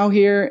on now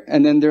here?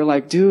 And then they're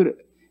like, dude,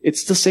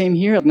 it's the same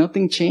here.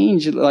 Nothing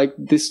changed. Like,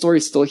 this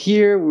story's still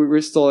here.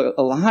 We're still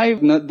alive.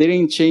 They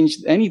didn't change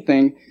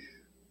anything.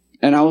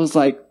 And I was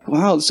like,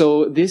 wow.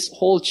 So this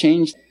whole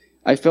change,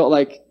 I felt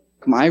like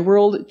my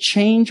world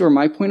changed, or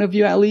my point of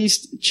view at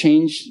least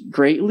changed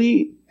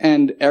greatly.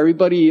 And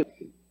everybody,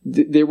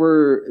 they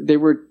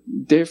were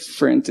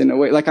different in a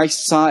way. Like, I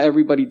saw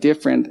everybody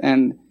different,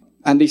 and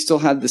they still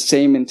had the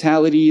same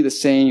mentality, the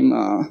same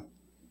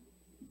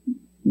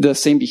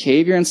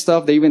behavior and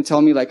stuff. They even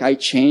tell me like I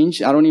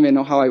changed. I don't even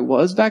know how I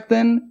was back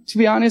then, to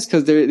be honest,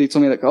 because they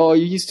told me like, oh,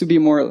 you used to be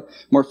more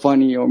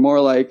funny, or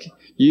more like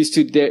you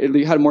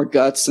had more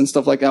guts and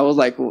stuff like that. I was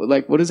like,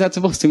 what is that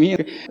supposed to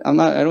mean? I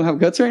don't have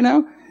guts right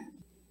now.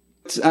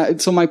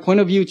 So my point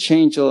of view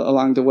changed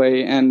along the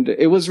way, and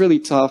it was really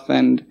tough.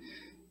 And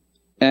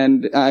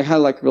I had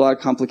like a lot of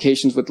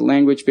complications with the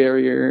language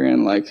barrier,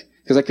 and like,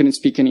 because I couldn't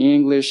speak any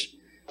English.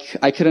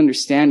 I could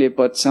understand it,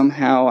 but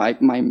somehow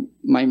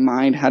my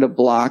mind had a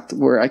block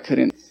where I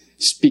couldn't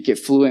speak it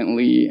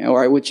fluently,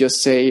 or I would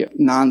just say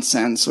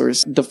nonsense, or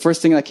the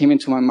first thing that came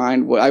into my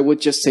mind, I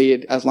would just say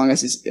it as long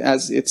as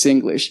it's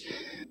English.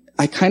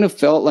 I kind of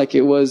felt like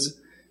it was,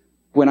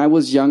 when I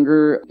was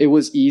younger, it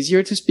was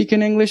easier to speak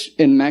in English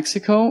in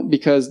Mexico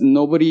because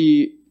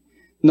nobody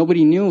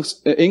knew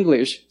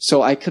English,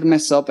 so I could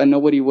mess up and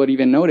nobody would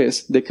even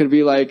notice. They could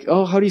be like,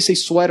 oh, how do you say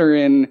sweater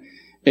in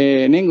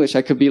English?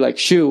 I could be like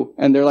shoe,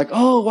 and they're like,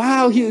 oh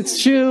wow, it's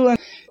shoe. And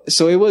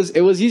so it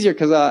was easier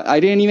because I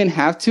didn't even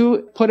have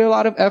to put a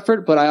lot of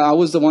effort, but I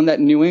was the one that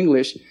knew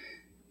English.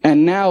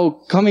 And now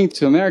coming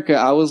to America,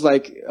 I was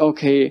like,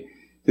 okay,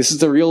 this is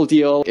the real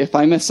deal. If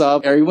I mess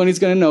up, everybody's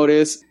gonna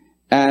notice,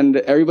 and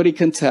everybody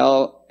can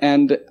tell.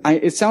 And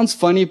it sounds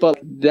funny, but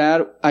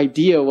that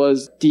idea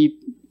was deep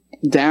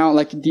down,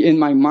 like in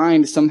my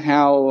mind.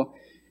 Somehow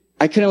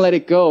I couldn't let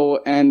it go,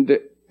 and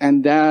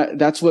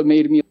that's what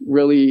made me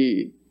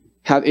really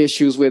have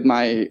issues with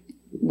my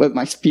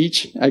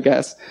speech, I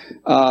guess.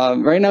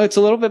 Right now it's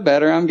a little bit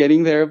better. I'm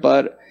getting there,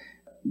 but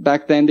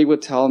back then they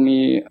would tell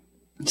me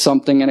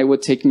something and it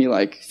would take me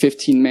like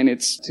 15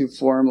 minutes to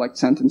form like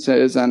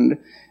sentences and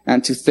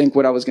to think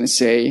what I was going to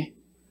say.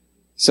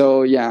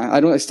 So yeah,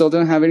 I still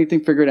don't have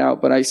anything figured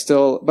out, but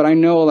I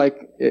know like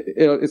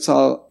it's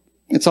all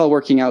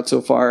working out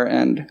so far,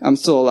 and I'm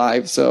still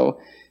alive. So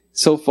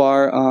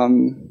far,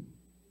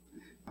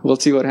 we'll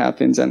see what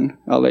happens, and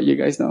I'll let you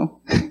guys know.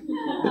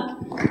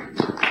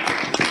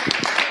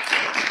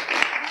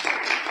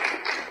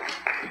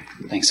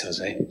 Thanks,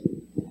 Jose.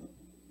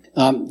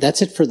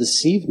 That's it for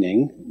this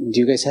evening. Do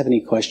you guys have any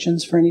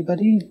questions for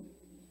anybody?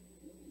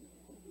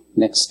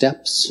 Next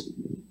steps?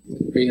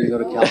 Are you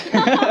going to go to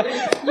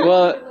California?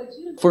 Well,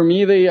 for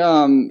me,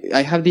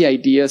 I have the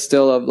idea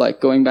still of like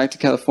going back to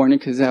California,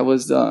 because that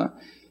was the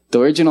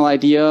original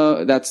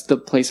idea. That's the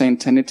place I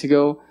intended to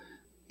go.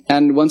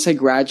 And once I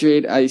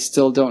graduate, I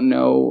still don't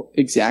know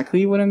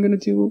exactly what I'm going to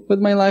do with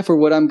my life, or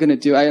what I'm going to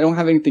do. I don't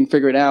have anything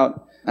figured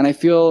out. And I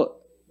feel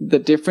the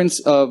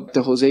difference of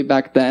the Jose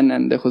back then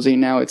and the Jose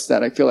now, it's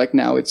that I feel like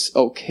now it's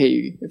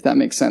okay, if that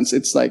makes sense.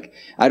 It's like,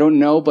 I don't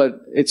know,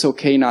 but it's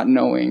okay not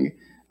knowing,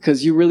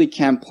 because you really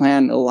can't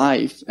plan a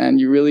life, and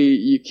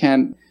you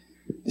can't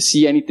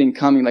see anything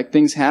coming. Like,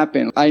 things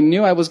happen. I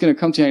knew I was going to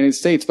come to the United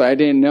States, but I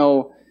didn't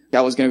know I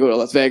was going to go to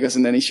Las Vegas,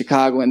 and then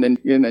Chicago, and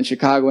then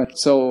Chicago.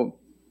 So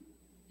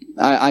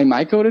I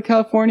might go to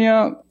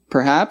California,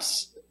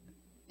 perhaps.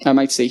 I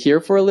might stay here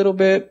for a little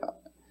bit.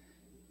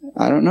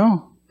 I don't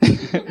know.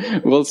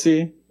 We'll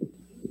see.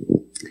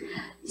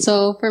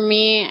 So for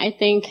me, I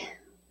think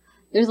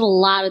there's a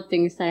lot of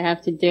things that I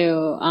have to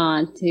do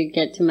to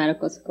get to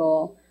medical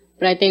school.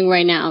 But I think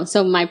right now,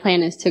 so my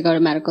plan is to go to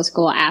medical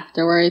school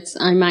afterwards.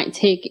 I might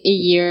take a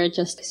year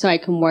just so I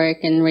can work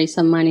and raise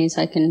some money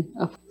so I can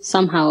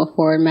somehow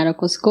afford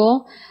medical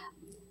school.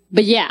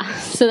 But yeah,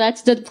 so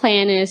that's the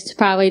plan, is to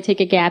probably take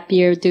a gap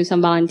year, do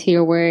some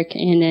volunteer work,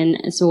 and then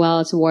as well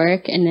as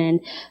work, and then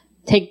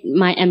take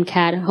my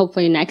MCAT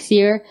hopefully next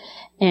year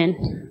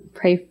and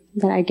pray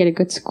that I get a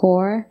good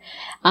score.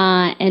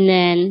 And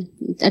then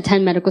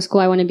attend medical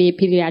school. I want to be a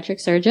pediatric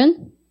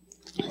surgeon.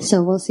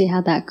 So we'll see how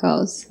that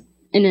goes.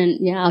 And then,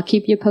 I'll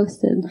keep you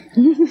posted.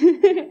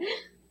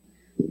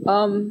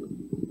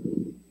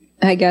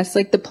 I guess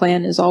like the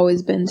plan has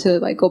always been to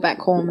like go back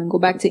home and go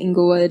back to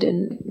Inglewood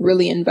and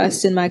really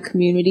invest in my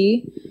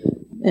community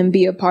and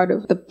be a part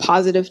of the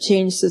positive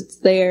change that's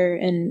there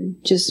and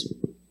just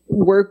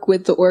work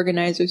with the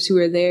organizers who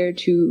are there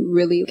to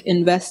really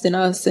invest in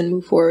us and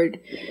move forward.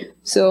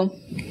 So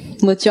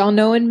let y'all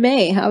know in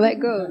May how that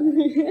goes.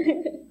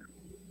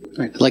 All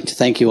right, I'd like to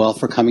thank you all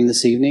for coming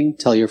this evening.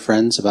 Tell your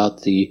friends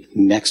about the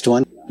next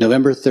one,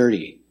 November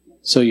 30.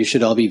 So you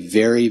should all be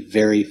very,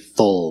 very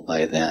full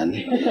by then.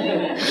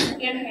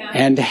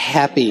 And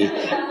happy,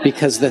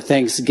 because the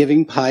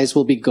Thanksgiving pies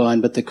will be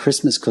gone, but the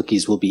Christmas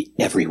cookies will be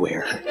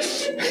everywhere.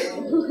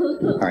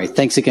 All right,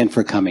 thanks again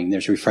for coming.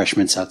 There's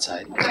refreshments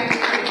outside.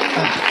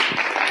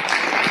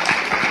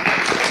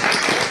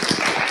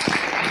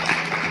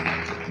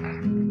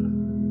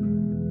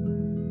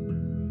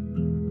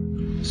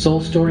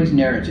 Soul Stories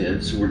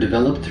narratives were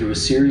developed through a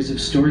series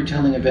of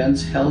storytelling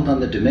events held on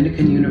the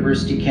Dominican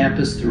University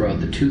campus throughout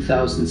the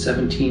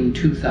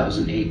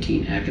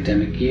 2017-2018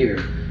 academic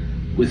year,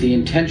 with the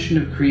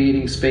intention of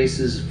creating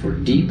spaces for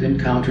deep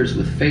encounters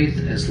with faith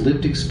as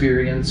lived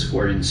experience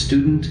wherein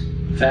student,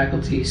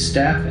 faculty,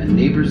 staff, and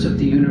neighbors of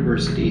the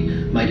university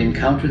might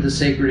encounter the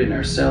sacred in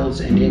ourselves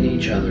and in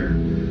each other.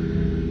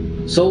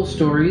 Soul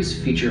Stories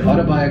feature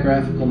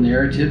autobiographical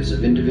narratives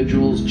of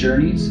individuals'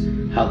 journeys,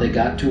 how they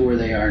got to where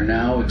they are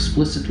now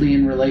explicitly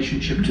in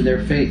relationship to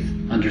their faith,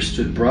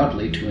 understood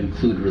broadly to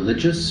include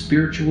religious,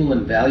 spiritual,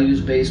 and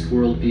values-based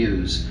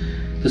worldviews.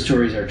 The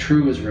stories are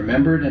true as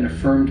remembered and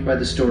affirmed by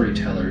the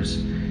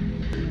storytellers.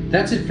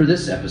 That's it for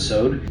this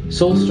episode.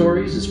 Soul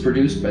Stories is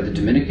produced by the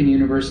Dominican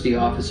University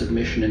Office of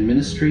Mission and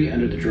Ministry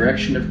under the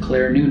direction of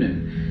Claire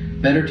Noonan.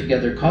 Better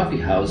Together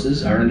Coffee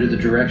Houses are under the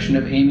direction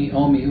of Amy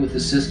Omi with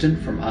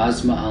assistance from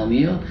Asma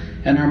Alneal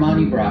and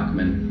Armani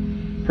Brockman.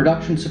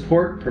 Production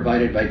support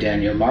provided by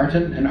Daniel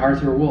Martin and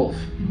Arthur Wolf.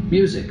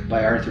 Music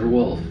by Arthur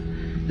Wolf.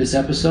 This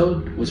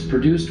episode was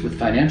produced with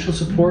financial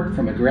support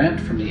from a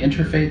grant from the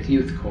Interfaith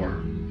Youth Corps.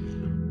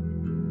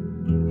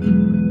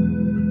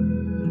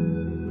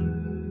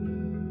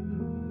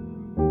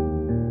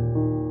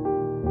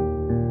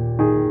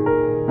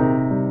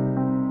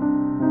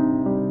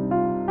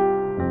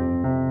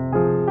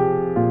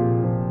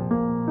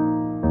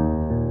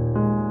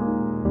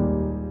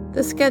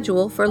 The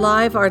schedule for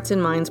live Arts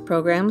and Minds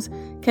programs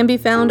can be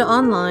found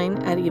online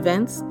at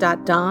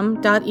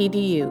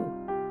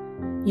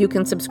events.dom.edu. You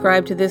can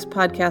subscribe to this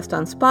podcast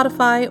on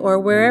Spotify or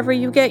wherever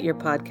you get your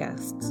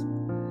podcasts.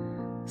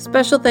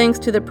 Special thanks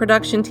to the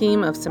production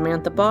team of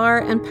Samantha Barr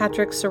and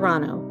Patrick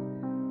Serrano.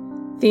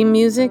 Theme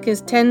music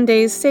is 10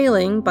 Days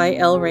Sailing by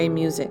El Rey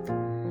Music.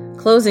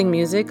 Closing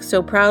music,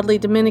 So Proudly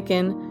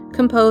Dominican,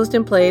 composed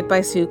and played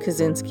by Sue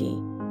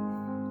Kaczynski.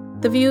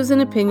 The views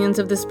and opinions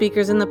of the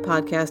speakers in the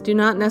podcast do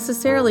not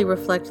necessarily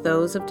reflect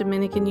those of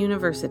Dominican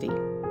University.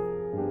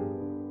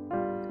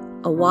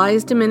 A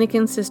wise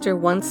Dominican sister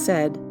once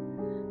said,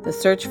 "The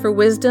search for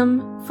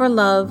wisdom, for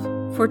love,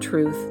 for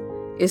truth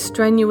is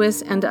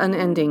strenuous and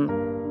unending.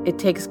 It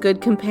takes good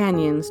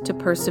companions to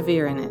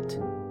persevere in it."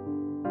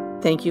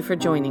 Thank you for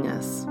joining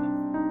us.